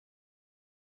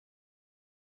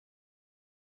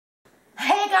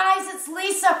guys, it's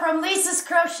Lisa from Lisa's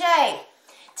Crochet.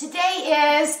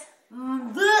 Today is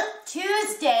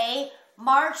Tuesday,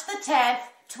 March the 10th,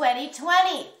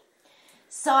 2020.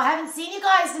 So I haven't seen you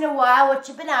guys in a while. What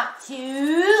you been up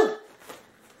to?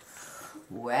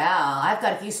 Well, I've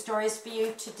got a few stories for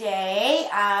you today.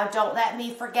 Don't let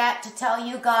me forget to tell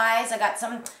you guys, I got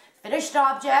some finished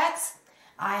objects.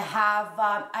 I have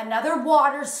another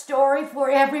water story for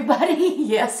everybody.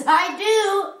 Yes, I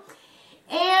do.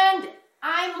 And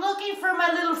I'm looking for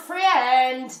my little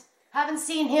friend. Haven't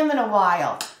seen him in a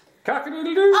while.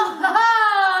 Cock-a-doodle-doo.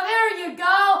 Oh, there you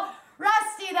go.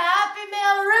 Rusty, the Happy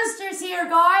Mail Rooster's here,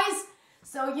 guys.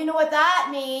 So you know what that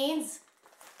means.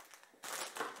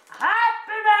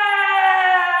 Happy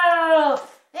Mail!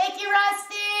 Thank you,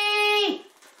 Rusty.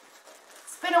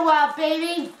 It's been a while,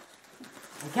 baby.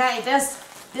 Okay, this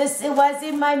it was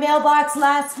in my mailbox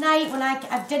last night when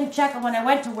I didn't check it when I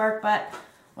went to work, but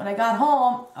when I got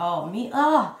home,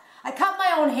 I cut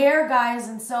my own hair, guys,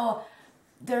 and so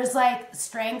there's like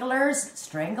stragglers.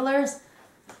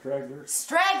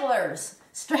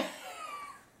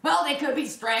 Well, they could be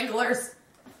stranglers.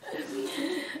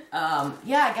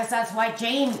 Yeah, I guess that's why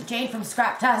Jane from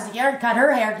Scraptastic Yarn cut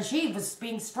her hair, because she was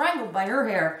being strangled by her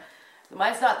hair.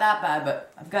 Mine's not that bad,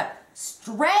 but I've got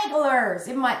stragglers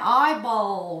in my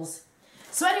eyeballs.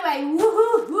 So anyway,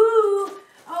 woohoo!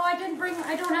 Oh, I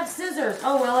don't have scissors.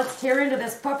 Oh, well, let's tear into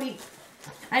this puppy.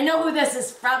 I know who this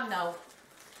is from, though.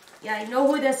 Yeah, I know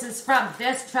who this is from.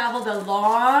 This traveled a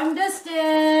long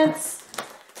distance.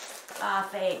 Ah,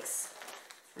 thanks.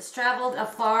 This traveled a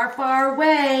far, far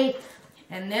way.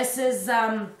 And this is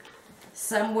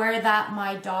somewhere that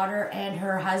my daughter and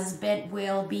her husband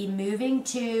will be moving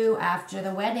to after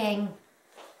the wedding.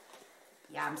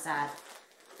 Yeah, I'm sad.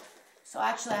 So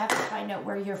actually, I have to find out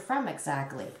where you're from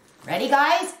exactly. Ready,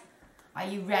 guys? Are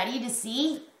you ready to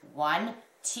see? 1,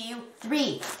 2,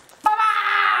 3.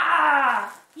 Ba-ba!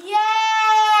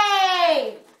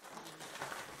 Yay!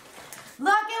 Look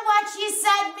at what she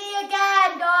sent me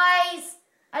again, guys.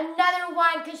 Another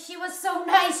one, because she was so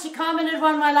nice. She commented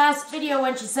on my last video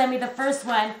when she sent me the first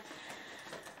one.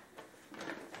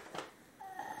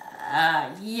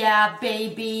 Yeah,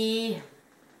 baby.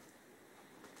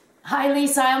 Hi,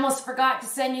 Lisa. I almost forgot to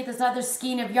send you this other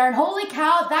skein of yarn. Holy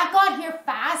cow, that got here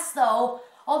fast, though.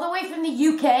 All the way from the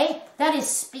UK. That is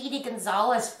Speedy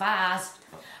Gonzalez fast.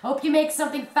 Hope you make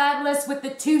something fabulous with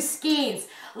the 2 skeins.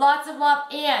 Lots of love,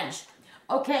 Ange.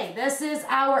 Okay, this is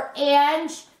our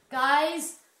Ange,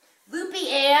 guys.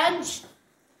 Loopey Ange.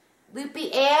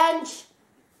 Loopey Ange.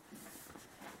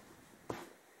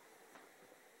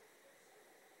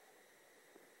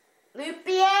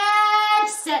 Loopey Ange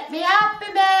sent me up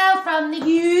a mail from the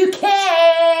UK.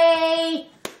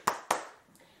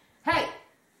 Hey,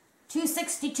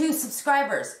 262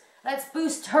 subscribers. Let's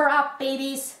boost her up,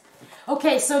 babies.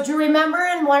 Okay, so do you remember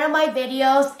in one of my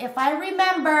videos, if I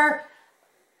remember,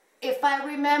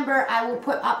 I will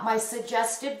put up my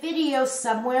suggested video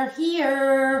somewhere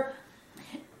here.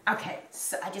 Okay,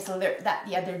 so I just learned that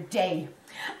the other day.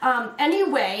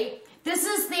 Anyway, this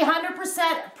is the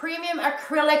 100% premium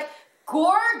acrylic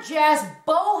gorgeous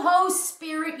boho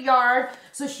spirit yarn.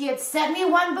 So she had sent me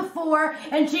one before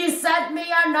and she sent me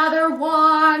another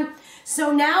one.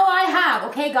 So now I have,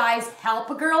 okay guys, help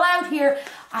a girl out here.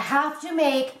 I have to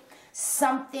make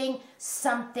something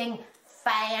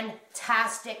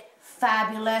fantastic,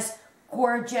 fabulous,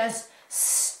 gorgeous,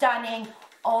 stunning.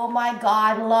 Oh my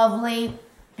God, lovely.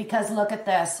 Because look at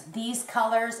this. These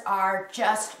colors are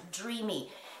just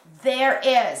dreamy. There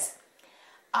is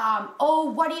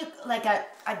what do you, like a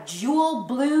jewel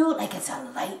blue, like it's a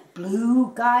light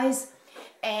blue, guys,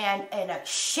 and a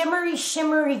shimmery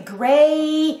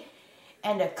gray,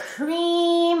 and a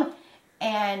cream,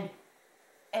 and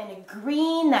a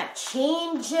green that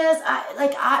changes.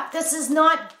 This is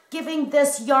not giving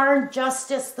this yarn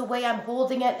justice the way I'm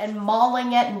holding it and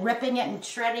mauling it and ripping it and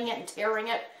shredding it and tearing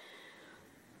it.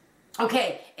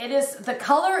 Okay, the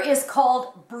color is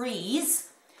called Breeze.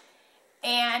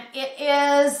 And it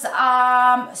is,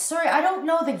 sorry, I don't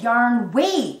know the yarn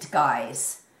weight,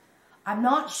 guys. I'm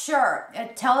not sure.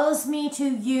 It tells me to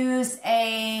use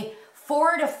a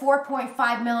 4 to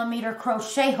 4.5 millimeter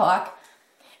crochet hook.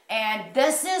 And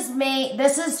this is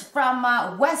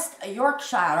from West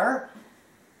Yorkshire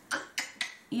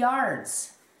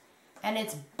Yarns. And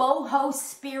it's boho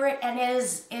spirit, and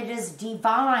it is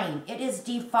divine. It is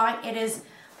divine. It is...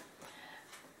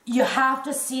 You have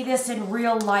to see this in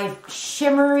real life.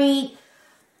 Shimmery,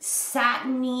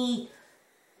 satiny,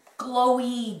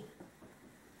 glowy.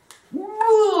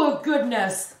 Oh,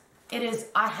 goodness. It is,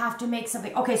 I have to make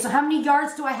something. Okay, so how many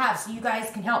yards do I have so you guys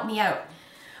can help me out?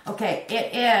 Okay,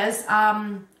 it is,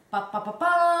 oh,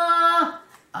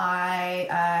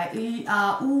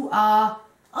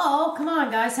 come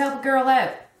on, guys, help a girl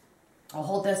out. I'll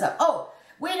hold this up. Oh,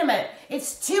 wait a minute.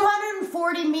 It's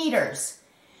 240 meters.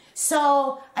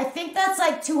 So I think that's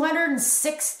like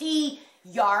 260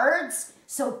 yards.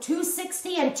 So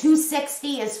 260 and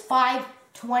 260 is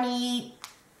 520,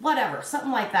 whatever,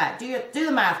 something like that. Do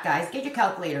the math, guys. Get your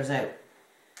calculators out.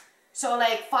 So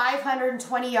like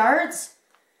 520 yards.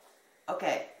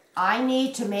 Okay, I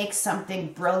need to make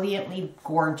something brilliantly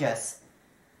gorgeous.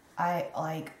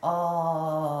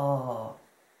 Oh.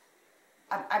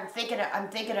 I'm thinking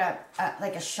of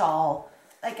like a shawl,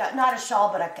 like not a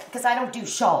shawl, but because I don't do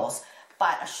shawls,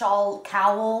 but a shawl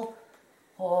cowl.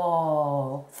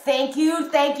 Oh, thank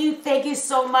you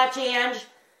so much, Ange.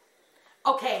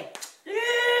 Okay,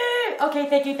 okay,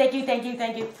 thank you.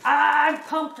 I'm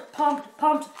pumped.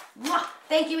 Mwah.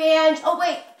 Thank you, Ange. Oh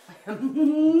wait,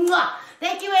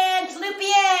 thank you, Ange,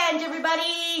 Loopey Ange,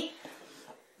 everybody.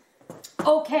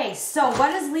 Okay, so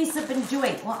what has Lisa been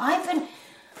doing? Well, I haven't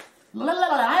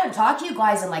talked to you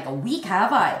guys in like a week,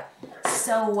 have I?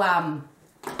 So,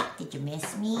 did you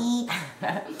miss me?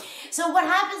 So what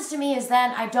happens to me is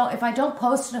then if I don't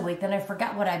post in a week, then I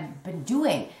forget what I've been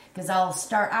doing. Because I'll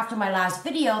start, after my last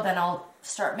video, then I'll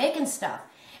start making stuff.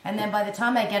 And then by the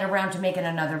time I get around to making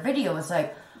another video, it's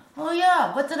like, oh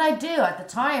yeah, what did I do? At the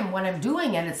time when I'm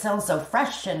doing it, it sounds so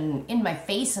fresh and in my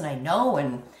face, and I know,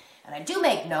 and I do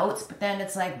make notes, but then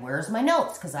it's like, where's my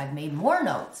notes? Because I've made more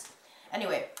notes.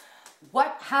 Anyway,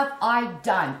 what have I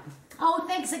done? Oh,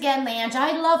 thanks again, Ange.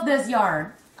 I love this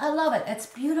yarn. I love it. It's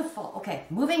beautiful. Okay,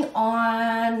 moving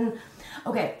on.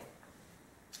 Okay,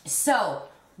 so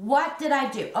what did I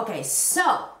do? Okay,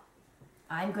 so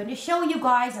I'm going to show you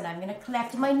guys, and I'm going to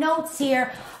collect my notes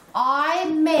here. I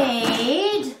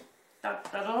made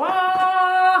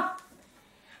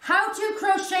how to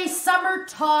crochet summer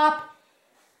top,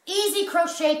 easy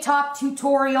crochet top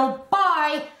tutorial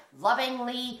by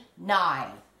LovinglyNie.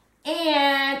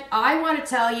 And I want to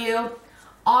tell you,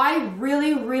 I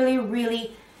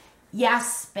really,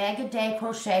 yes, Blvd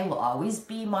Crochet will always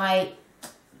be my,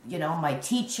 my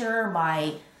teacher,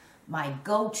 my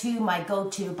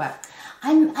go-to, but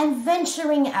I'm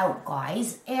venturing out,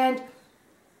 guys. And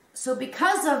so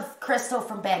because of Crystal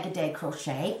from Blvd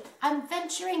Crochet, I'm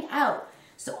venturing out.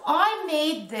 So I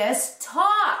made this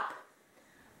top.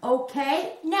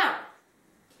 Okay, now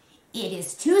it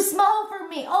is too small for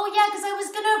me. Oh yeah, because I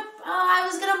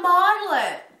was gonna model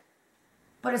it,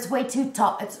 but it's way too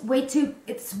tall. It's way too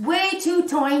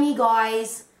tiny,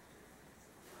 guys.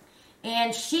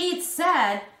 And she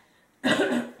said,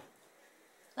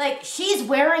 like, she's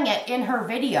wearing it in her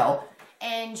video,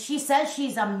 and she says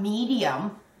she's a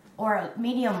medium or a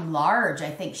medium large, I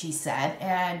think she said.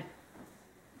 And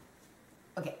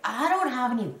okay, I don't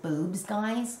have any boobs,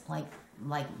 guys. Like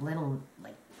little,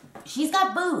 like, she's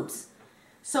got boobs.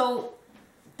 So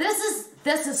this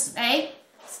is, hey,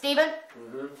 Steven?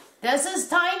 Mm-hmm. This is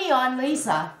tiny on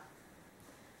Lisa.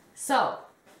 So,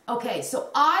 okay, so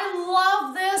I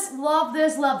love this.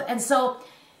 And so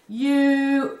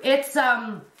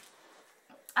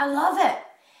I love it.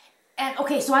 And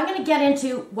okay, so I'm gonna get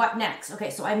into what next. Okay,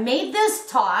 so I made this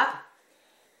top,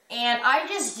 and I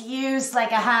just used, like,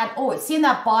 see in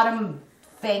that bottom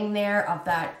thing there of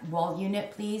that wall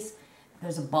unit, please?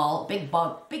 There's a ball, big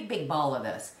ball of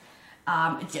this.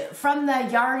 From the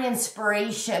Yarn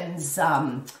Inspirations,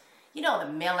 the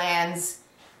Millans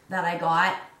that I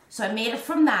got. So I made it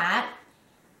from that,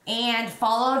 and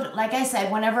followed, like I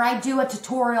said, whenever I do a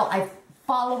tutorial, I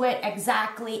follow it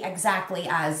exactly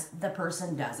as the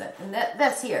person does it. And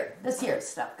this here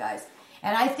stuff, guys.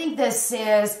 And I think this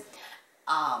is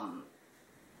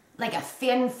like a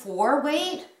thin 4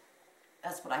 weight.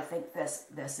 That's what I think this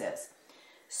is.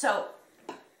 So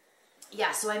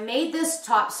yeah, so I made this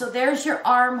top. So there's your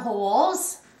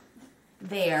armholes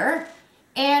there.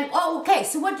 And okay,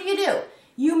 so what do?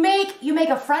 You make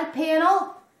a front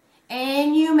panel,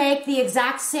 and you make the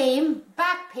exact same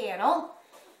back panel,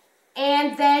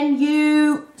 and then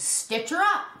you stitch her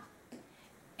up.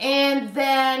 And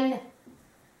then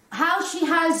how she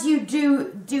has you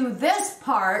do this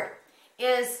part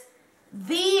is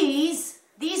these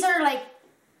are like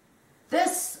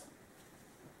this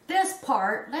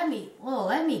part. Let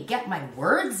me get my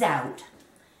words out.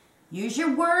 Use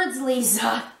your words,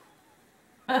 Lisa.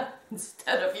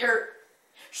 Instead of your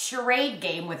charade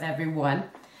game with everyone.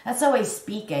 That's how I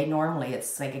speak, normally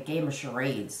it's like a game of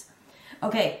charades.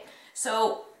 Okay,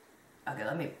 so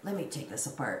let me take this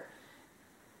apart.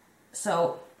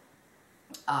 So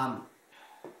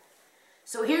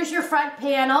so here's your front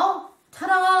panel.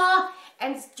 Ta-da!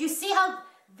 And do you see how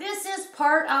this is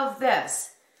part of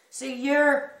this. So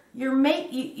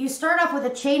you start off with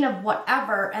a chain of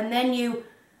whatever, and then you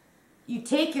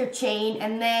take your chain,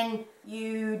 and then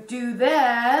you do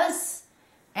this,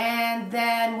 and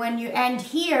then when you end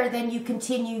here, then you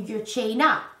continue your chain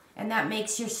up, and that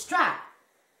makes your strap.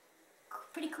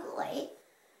 Pretty cool, eh?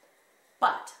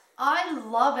 But I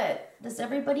love it. Does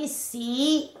everybody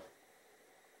see?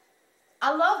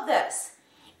 I love this.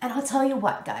 And I'll tell you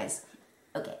what, guys.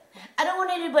 Okay, I don't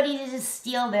want anybody to just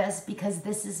steal this because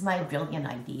this is my brilliant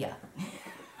idea.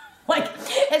 Like,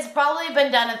 it's probably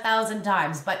been done 1,000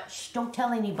 times, but shh, don't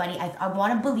tell anybody. I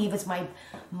want to believe it's my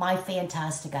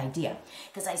fantastic idea.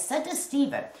 Because I said to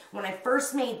Steven, when I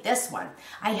first made this one,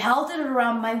 I held it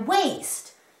around my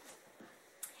waist.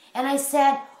 And I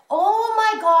said, oh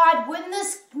my God, wouldn't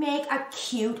this make a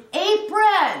cute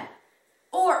apron?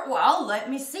 Or, well, let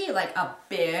me see, like a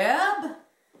bib.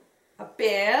 A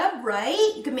bib,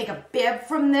 right? You can make a bib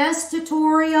from this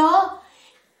tutorial.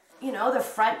 You know, the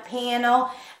front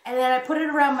panel. And then I put it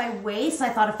around my waist. I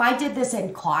thought if I did this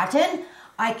in cotton,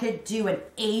 I could do an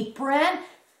apron.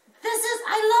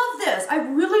 I love this. I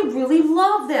really, really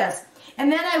love this.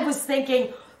 And then I was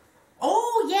thinking,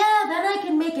 oh yeah, then I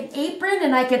can make an apron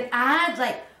and I can add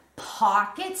like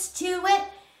pockets to it.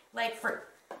 Like for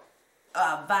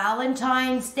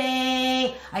Valentine's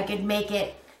Day, I could make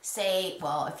it, say,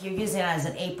 well, if you're using it as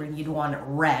an apron, you'd want it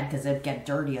red because it'd get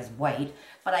dirty as white.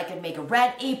 But I could make a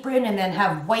red apron and then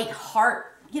have white heart,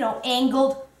 you know,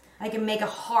 angled. I can make a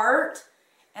heart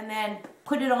and then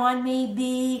put it on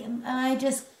maybe.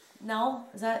 No,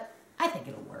 is that, I think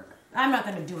it'll work. I'm not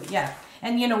going to do it yet.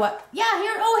 And you know what? Yeah,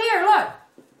 here, oh, here, look.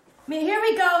 I mean, here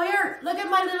we go. Here, look at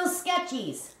my little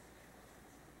sketchies.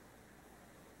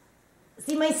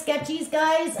 See my sketchies,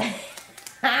 guys?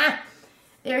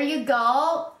 There you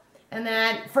go. And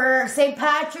then for St.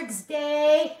 Patrick's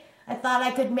Day, I thought I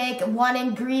could make one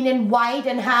in green and white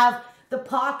and have the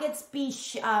pockets be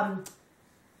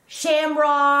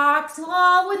shamrocks.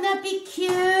 Oh, wouldn't that be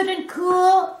cute and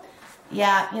cool?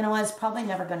 Yeah, you know, it's probably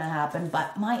never going to happen,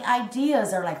 but my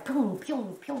ideas are like, pew,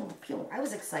 pew, pew, pew. I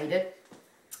was excited.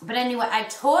 But anyway, I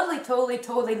totally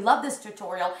love this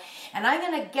tutorial. And I'm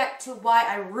going to get to why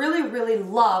I really, really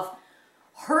love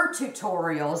her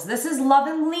tutorials. This is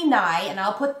LovinglyNie, and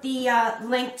I'll put the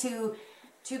link to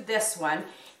this one.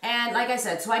 And like I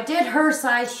said, so I did her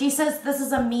size. She says this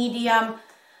is a medium.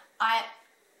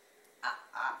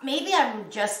 Maybe I'm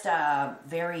just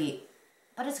very,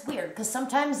 but it's weird because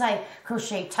sometimes I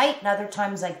crochet tight and other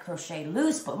times I crochet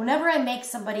loose. But whenever I make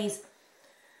somebody's,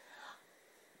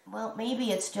 well,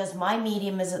 maybe it's just my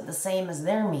medium isn't the same as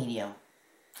their medium.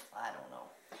 I don't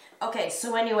know. Okay,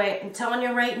 so anyway, I'm telling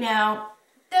you right now,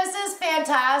 this is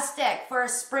fantastic for a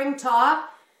spring top.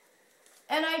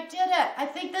 And I did it. I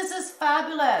think this is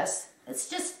fabulous. It's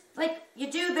just like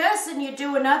you do this and you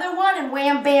do another one and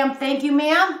wham, bam, thank you,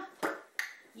 ma'am.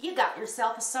 You got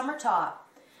yourself a summer top.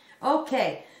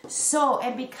 Okay, so,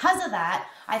 and because of that,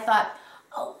 I thought,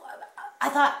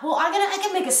 well, I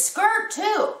can make a skirt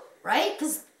too, right?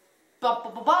 Because,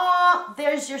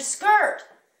 there's your skirt.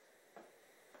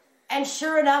 And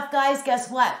sure enough, guys, guess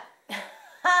what?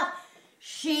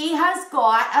 She has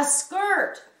got a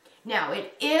skirt. Now,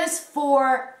 it is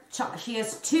for, she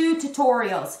has 2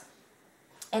 tutorials,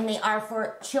 and they are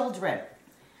for children,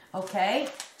 okay?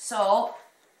 So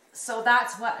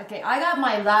that's what, okay, I got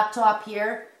my laptop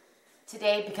here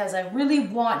today because I really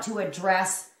want to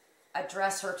address her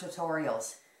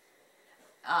tutorials,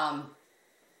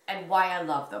 and why I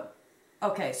love them.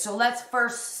 Okay, so let's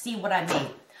first see what I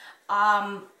made.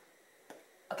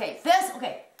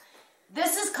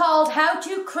 This is called How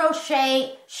to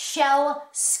Crochet Shell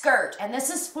Skirt. And this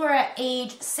is for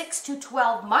age 6 to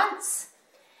 12 months.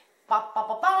 Ba, ba,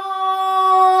 ba,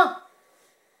 ba.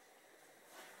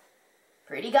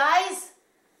 Pretty, guys?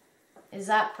 Is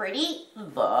that pretty?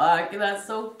 Look, that's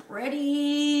so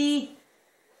pretty.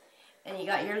 And you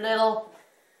got your little,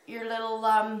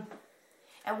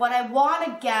 and what I want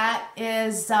to get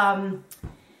is,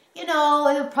 you know,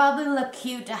 it would probably look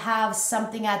cute to have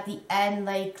something at the end,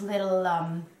 like little,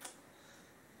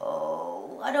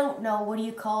 oh, I don't know, what do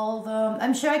you call them?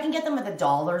 I'm sure I can get them at the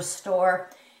dollar store.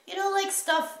 You know, like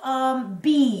stuff,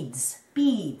 beads,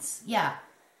 yeah.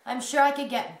 I'm sure I could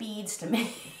get beads to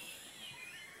make.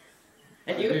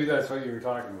 I knew that's what you were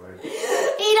talking about. He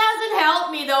doesn't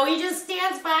help me, though. He just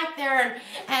stands back there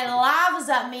and laughs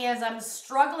at me as I'm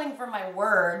struggling for my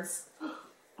words.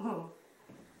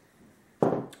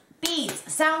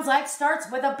 Beads. Sounds like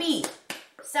starts with a bead.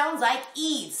 Sounds like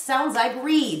eads. Sounds like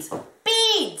reads.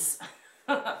 Beads!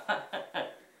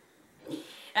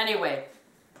 Anyway.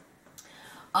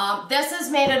 This is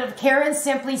made out of Karen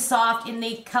Simply Soft in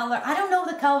the color, I don't know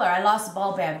the color, I lost the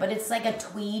ball band, but it's like a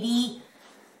tweed,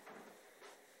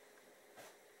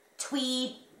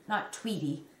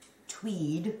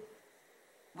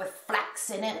 with flax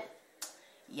in it.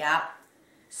 Yeah.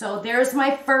 So there's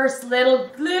my first little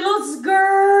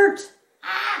skirt.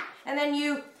 Ah! And then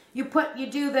you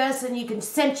do this and you can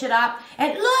cinch it up.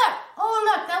 And look, oh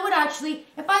look, that would actually,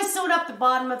 if I sewed up the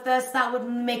bottom of this, that would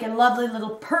make a lovely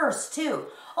little purse too.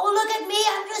 Oh, look at me,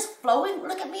 I'm just flowing.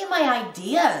 Look at me and my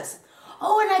ideas.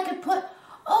 Oh, and I could put,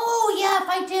 oh yeah, if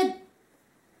I did,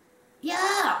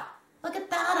 yeah, look at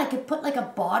that. I could put like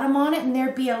a bottom on it and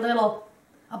there'd be a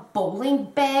bowling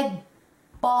bag,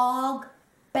 bowling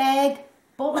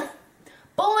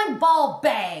ball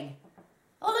bag.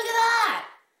 Oh, look at that.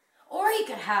 Or you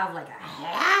could have like a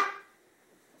hat.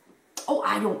 Oh,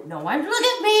 I don't know. Look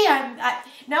at me.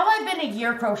 Now I've been a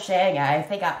year crocheting. I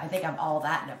think I'm all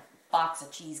that in a box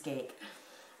of cheesecake.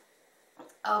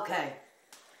 Okay.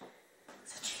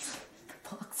 A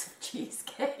box of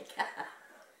cheesecake.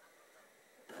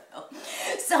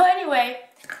 So anyway,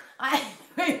 I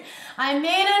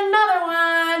made another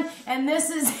one, and this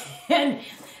is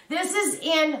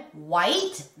in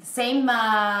white. Same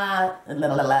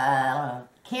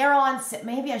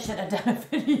maybe I should have done a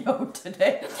video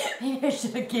today. Maybe I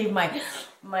should have gave my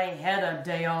head a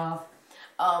day off.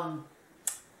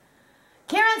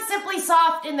 Karen Simply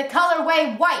Soft in the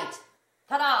colorway white.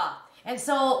 Ta-da! And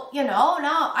so, you know,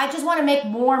 now I just want to make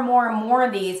more and more and more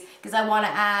of these because I want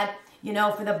to add, you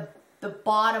know, for the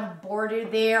bottom border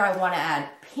there, I want to add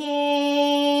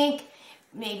pink.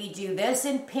 Maybe do this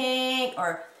in pink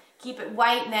or keep it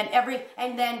white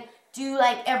and then do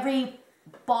like every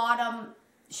bottom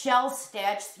shell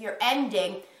stitch, your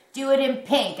ending, do it in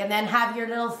pink and then have your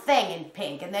little thing in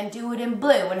pink and then do it in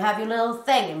blue and have your little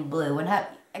thing in blue and have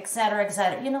etc.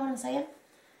 etc. You know what I'm saying?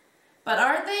 But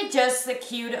aren't they just the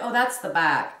cute? Oh, that's the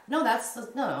back. No,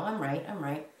 I'm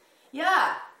right.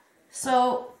 Yeah.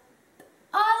 So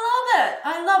I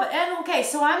love it. And okay,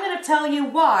 so I'm going to tell you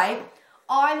why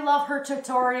I love her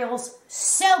tutorials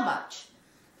so much.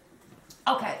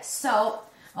 Okay, so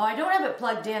I don't have it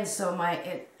plugged in, so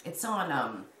it's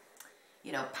on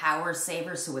you know, power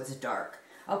saver, so it's dark.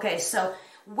 Okay, so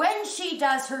when she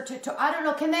does her tutorial, I don't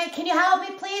know, can you help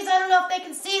me please? I don't know if they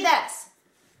can see this.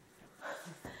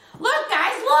 Look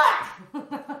guys,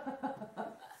 look.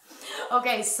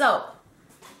 Okay, so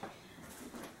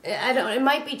it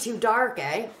might be too dark,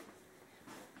 eh?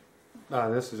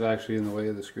 This is actually in the way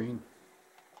of the screen.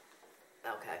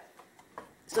 Okay.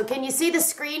 So can you see the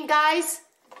screen, guys?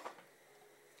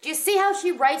 Do you see how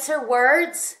she writes her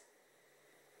words?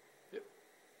 Yep.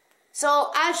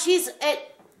 So as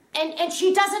and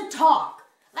she doesn't talk.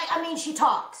 Like, I mean, she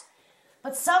talks.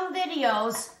 But some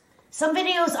videos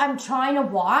I'm trying to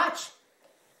watch,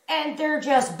 and they're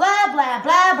just blah, blah,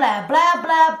 blah, blah, blah,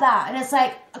 blah, blah. And it's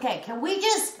like, okay, can we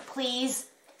just please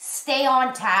stay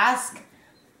on task?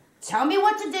 Tell me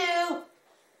what to do.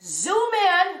 Zoom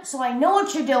in so I know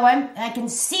what you're doing, and I can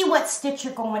see what stitch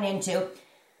you're going into.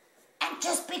 And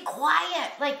just be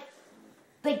quiet. Like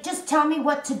just tell me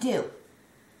what to do.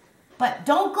 But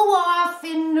don't go off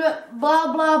in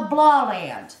blah, blah, blah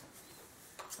land.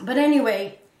 But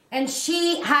anyway, and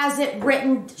she has it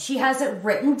written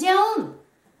down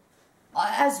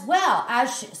as well.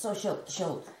 So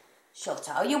she'll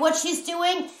tell you what she's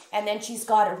doing, and then she's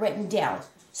got it written down.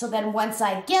 So then once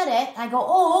I get it, I go,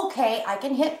 oh, okay, I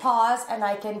can hit pause, and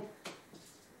I can,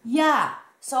 yeah.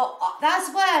 So that's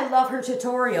why I love her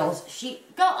tutorials.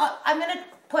 I'm going to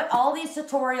put all these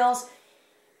tutorials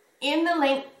in the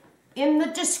link in the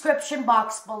description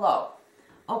box below.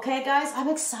 Okay, guys, I'm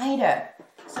excited.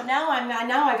 So now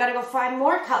I got to go find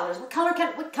more colors. What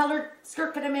color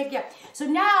skirt can I make? Yeah. So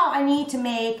now I need to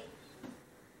make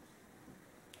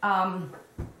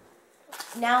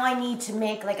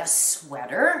like a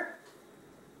sweater.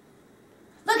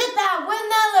 Look at that. Wouldn't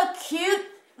that look cute?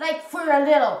 Like for a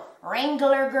little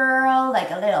Wrangler girl,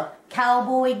 like a little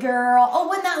cowboy girl. Oh,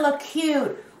 wouldn't that look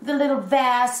cute? The little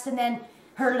vest and then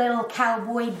her little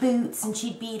cowboy boots, and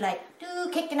she'd be like,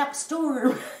 kicking up a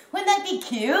storm. Wouldn't that be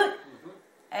cute?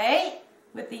 Eh?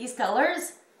 With these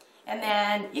colors. And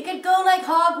then you could go like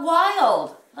hog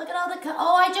wild. Look at all the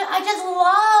I just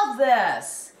love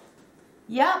this.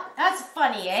 Yep, that's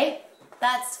funny, eh?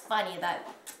 That's funny that,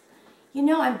 you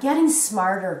know, I'm getting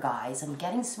smarter, guys. I'm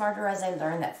getting smarter as I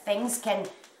learn that things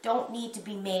don't need to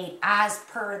be made as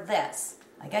per this.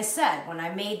 Like I said, when I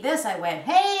made this, I went,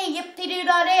 hey,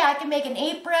 yip-de-doo-da-day, I can make an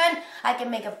apron, I can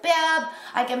make a bib,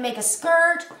 I can make a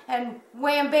skirt, and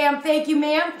wham, bam, thank you,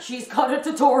 ma'am. She's got a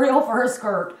tutorial for her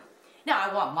skirt. Now,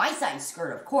 I want my size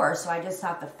skirt, of course, so I just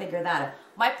have to figure that out.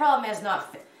 My problem is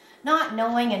not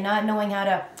knowing how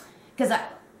to,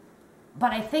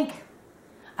 but I think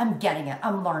I'm getting it.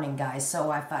 I'm learning, guys.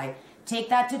 So if I take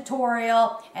that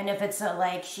tutorial, and if it's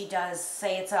like she does,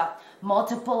 say it's a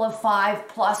multiple of 5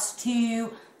 plus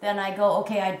 2, then I go,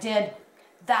 okay, I did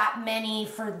that many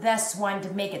for this one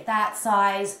to make it that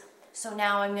size. So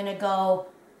now I'm going to go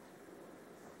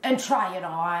and try it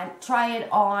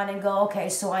on and go, okay,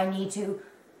 so I need to,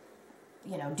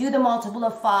 you know, do the multiple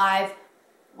of 5,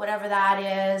 whatever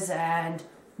that is, and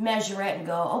measure it and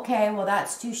go, okay, well,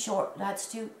 that's too short,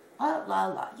 that's too,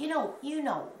 you know,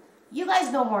 you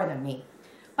guys know more than me.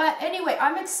 But anyway,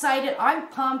 I'm excited, I'm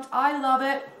pumped, I love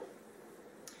it.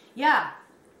 Yeah.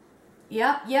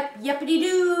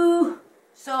 Yippity-doo.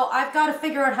 So I've got to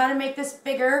figure out how to make this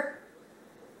bigger.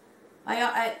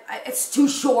 It's too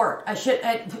short.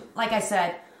 Like I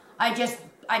said, I just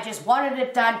wanted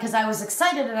it done because I was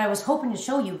excited and I was hoping to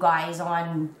show you guys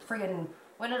on friggin',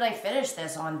 when did I finish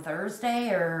this? On Thursday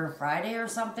or Friday or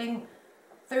something?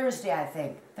 Thursday, I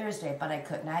think. Thursday, but I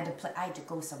couldn't. I had to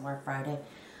go somewhere Friday.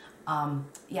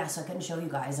 Yeah, so I couldn't show you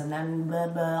guys. And then blah,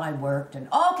 blah, I worked and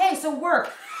okay, so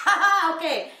work. Haha,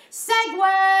 okay.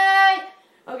 Segue.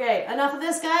 Okay, enough of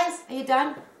this, guys. Are you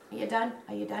done? Are you done?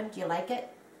 Are you done? Do you like it?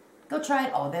 Go try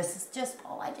it. Oh, this is just,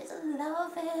 oh, I just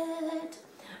love it.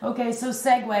 Okay, so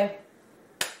segue.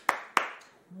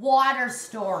 Water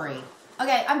story.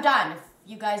 Okay, I'm done. If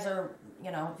you guys are,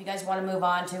 you know, if you guys want to move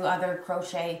on to other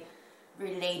crochet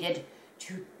related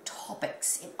to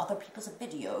topics in other people's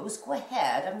videos, go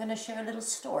ahead. I'm going to share a little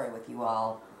story with you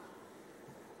all.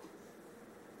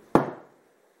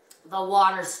 The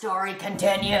water story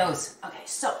continues. Okay,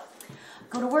 so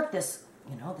go to work this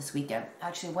weekend.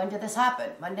 Actually, when did this happen?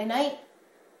 Monday night?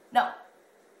 No,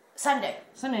 Sunday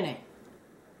night.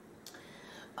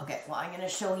 Okay, well, I'm going to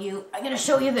show you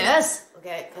this.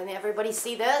 Okay, can everybody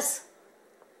see this?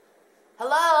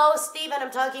 Hello, Steven,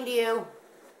 I'm talking to you.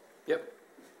 Yep.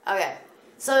 Okay,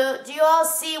 so do you all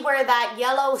see where that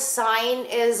yellow sign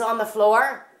is on the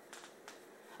floor?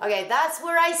 Okay, that's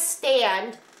where I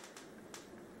stand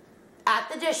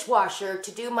at the dishwasher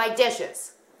to do my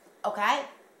dishes. Okay?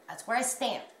 That's where I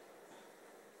stand.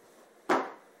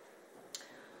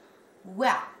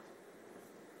 Well,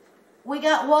 we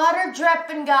got water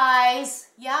dripping, guys.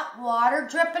 Yep, water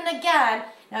dripping again.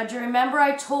 Now, do you remember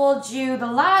I told you the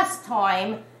last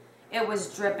time it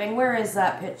was dripping? Where is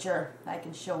that picture? I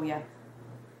can show you.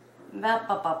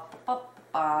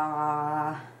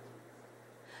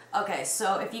 Okay,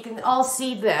 so if you can all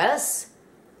see this.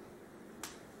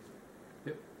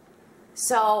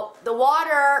 So the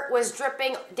water was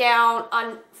dripping down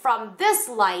from this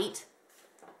light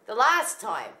the last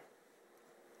time.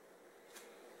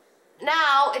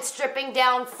 Now it's dripping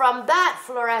down from that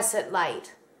fluorescent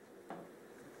light.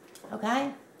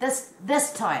 Okay?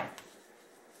 This time.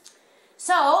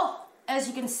 So, as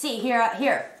you can see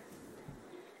here.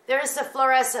 There's the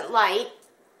fluorescent light.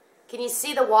 Can you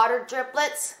see the water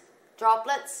droplets?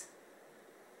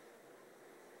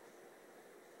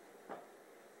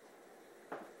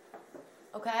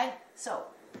 Okay, so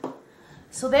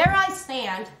there I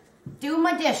stand, doing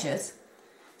my dishes.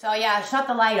 So yeah, I shut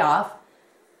the light off.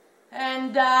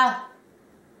 And, yeah,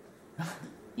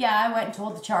 I went and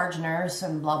told the charge nurse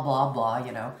and blah, blah, blah,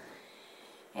 you know.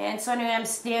 And so anyway, I'm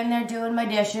standing there doing my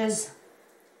dishes.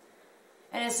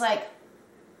 And it's like,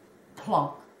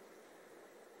 plunk,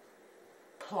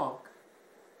 plunk,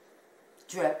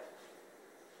 drip,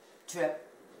 drip.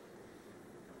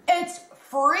 It's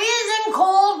freezing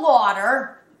cold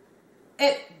water.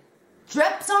 It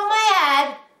drips on my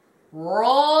head,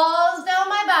 rolls down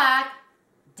my back,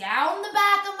 down the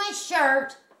back of my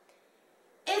shirt.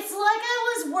 It's like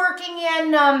I was working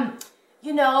in,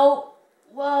 you know,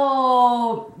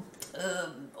 a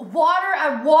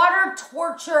water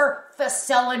torture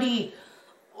facility.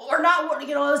 Or not,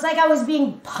 you know, it was like I was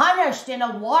being punished in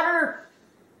a water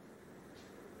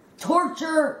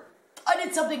torture. I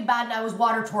did something bad and I was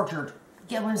water tortured.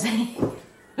 Get what I'm saying?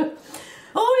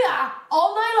 Oh yeah,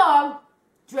 all night long,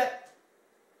 drip,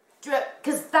 drip.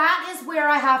 Because that is where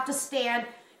I have to stand,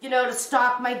 you know, to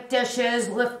stock my dishes,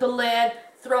 lift the lid,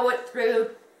 throw it through,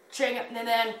 ching it, and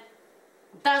then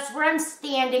that's where I'm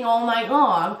standing all night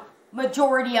long,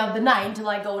 majority of the night, until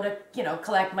I go to, you know,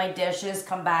 collect my dishes,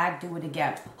 come back, do it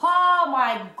again. Oh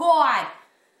my God.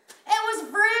 It was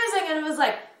freezing and it was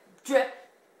like drip,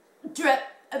 drip,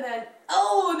 and then,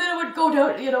 oh, and then it would go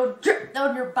down, you know, drip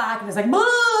down your back, and it's like,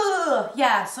 boo!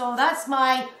 Yeah, so that's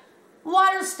my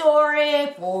water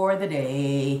story for the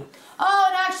day. Oh,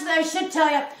 and actually, I should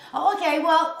tell you, okay,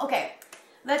 well, okay,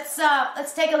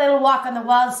 let's take a little walk on the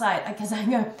wild side, because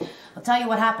I'll tell you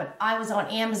what happened. I was on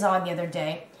Amazon the other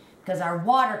day because our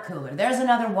water cooler. There's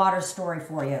another water story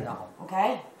for you though,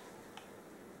 okay?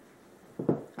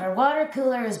 Our water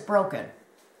cooler is broken.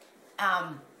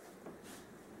 I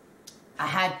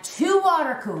had 2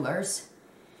 water coolers,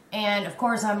 and of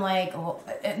course I'm like, oh,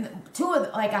 and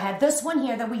I had this one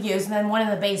here that we use, and then one in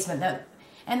the basement.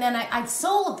 And then I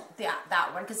sold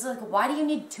that one because like, why do you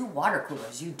need 2 water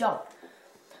coolers? You don't.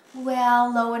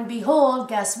 Well, lo and behold,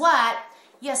 guess what?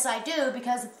 Yes, I do,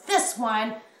 because this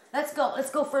one. Let's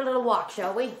go for a little walk,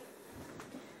 shall we?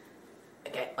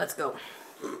 Okay, let's go.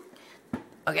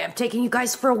 Okay, I'm taking you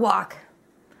guys for a walk.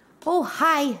 Oh,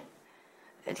 hi.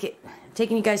 Okay,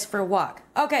 taking you guys for a walk.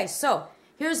 Okay, so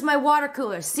here's my water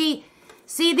cooler. See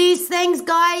these things,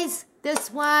 guys?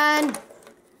 This one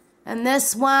and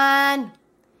this one.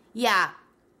 Yeah,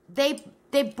 they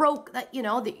broke. You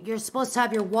know, you're supposed to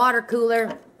have your water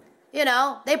cooler. You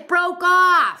know, they broke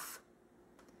off.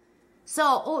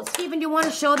 So, oh, Stephen, do you want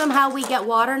to show them how we get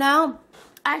water now?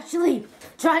 Actually,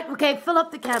 okay, fill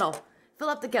up the kettle. Fill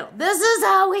up the kettle. This is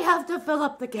how we have to fill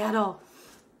up the kettle.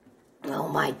 Oh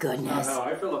my goodness. That's how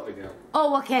I fill up the kettle.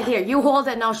 Oh, okay, here, you hold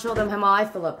it and I'll show them how I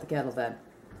fill up the kettle then.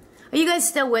 Are you guys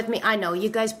still with me? I know, you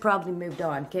guys probably moved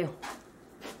on. Okay,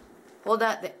 hold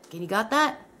that. Can you got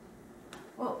that?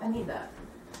 Oh, I need that.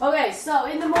 Okay, so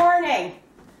in the morning,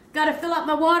 gotta fill up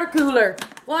my water cooler.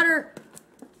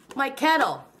 My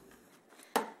kettle.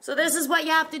 So this is what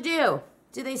you have to do.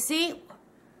 Do they see?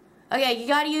 Okay, you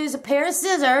gotta use a pair of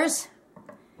scissors.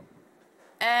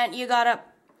 And you gotta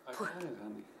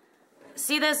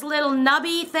see this little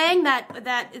nubby thing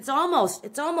that it's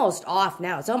almost off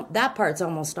now. That part's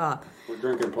almost off. We're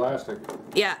drinking plastic.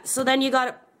 Yeah, so then you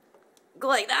gotta go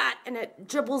like that and it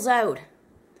dribbles out.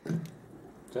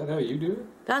 Is that how you do it?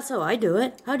 That's how I do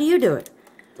it. How do you do it?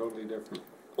 Totally different.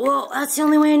 Well, that's the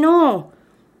only way I know.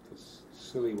 It's a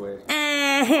silly way.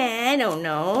 I don't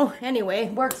know. Anyway,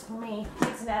 works for me.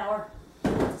 Takes an hour.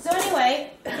 So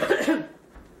anyway,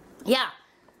 yeah.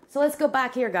 So let's go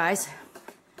back here, guys.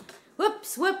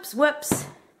 Whoops, whoops, whoops.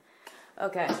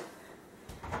 Okay.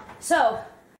 So,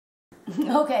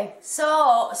 okay.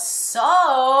 So,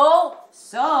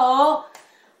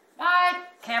 my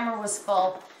camera was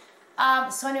full.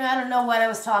 So anyway, I don't know what I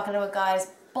was talking about,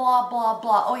 guys. Blah, blah,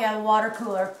 blah. Oh yeah, the water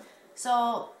cooler.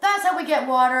 So that's how we get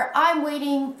water. I'm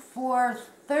waiting for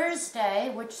Thursday,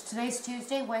 which today's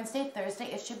Tuesday, Wednesday,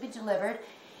 Thursday. It should be delivered.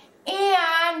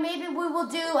 And maybe we will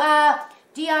do a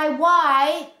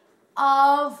DIY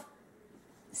of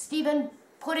Stephen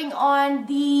putting on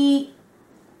the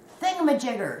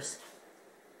thingamajiggers.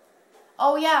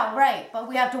 Oh yeah, right. But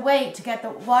we have to wait to get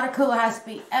the water cooler has to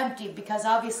be empty because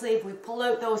obviously if we pull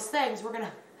out those things,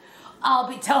 I'll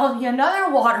be telling you another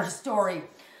water story.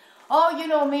 Oh, you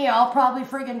know me, I'll probably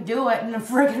friggin' do it and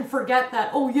friggin' forget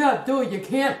that. Oh yeah, dude, you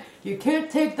can't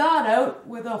take that out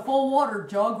with a full water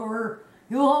jug or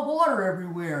you'll have water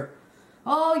everywhere.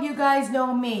 Oh, you guys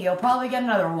know me. You'll probably get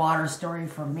another water story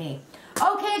from me.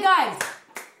 Okay, guys.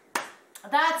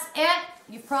 That's it.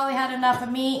 You've probably had enough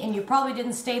of me and you probably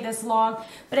didn't stay this long.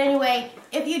 But anyway,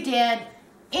 if you did,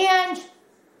 and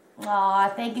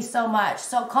thank you so much.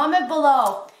 So comment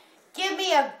below. Give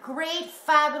me a great,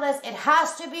 fabulous, it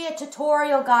has to be a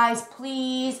tutorial, guys,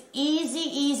 please. Easy,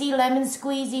 easy lemon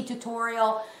squeezy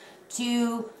tutorial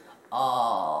to,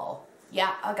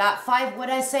 yeah, I got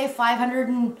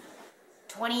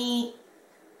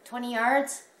 520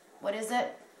 yards? What is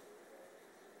it?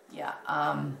 Yeah,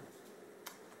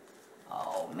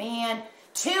 oh man,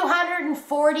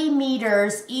 240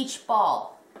 meters each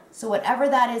ball. So whatever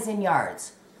that is in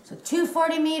yards. So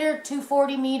 240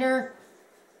 meter.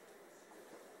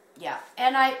 Yeah,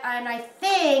 and I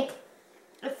think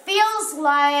it feels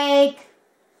like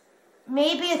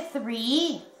maybe a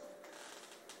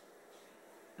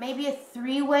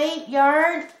 3-weight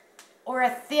yard or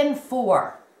a thin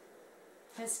 4.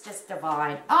 It's just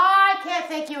divine. I can't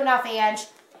thank you enough, Ange.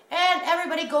 And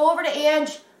everybody go over to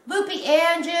Ange Loopey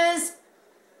Ange's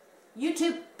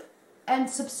YouTube and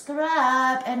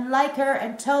subscribe and like her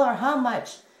and tell her how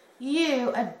much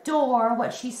you adore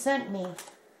what she sent me.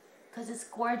 Because it's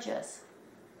gorgeous.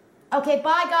 Okay,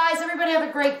 bye guys. Everybody have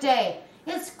a great day.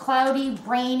 It's cloudy,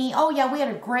 rainy. Oh yeah, it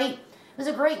was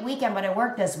a great weekend when I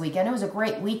worked this weekend. It was a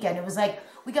great weekend. It was like,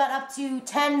 we got up to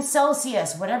 10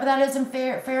 Celsius. Whatever that is in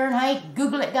Fahrenheit.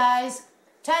 Google it, guys.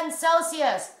 10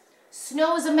 Celsius.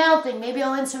 Snow is melting. Maybe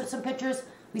I'll insert some pictures.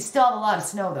 We still have a lot of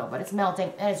snow though, but it's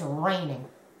melting and it's raining.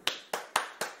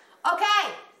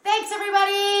 Okay, thanks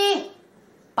everybody.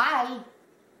 Bye.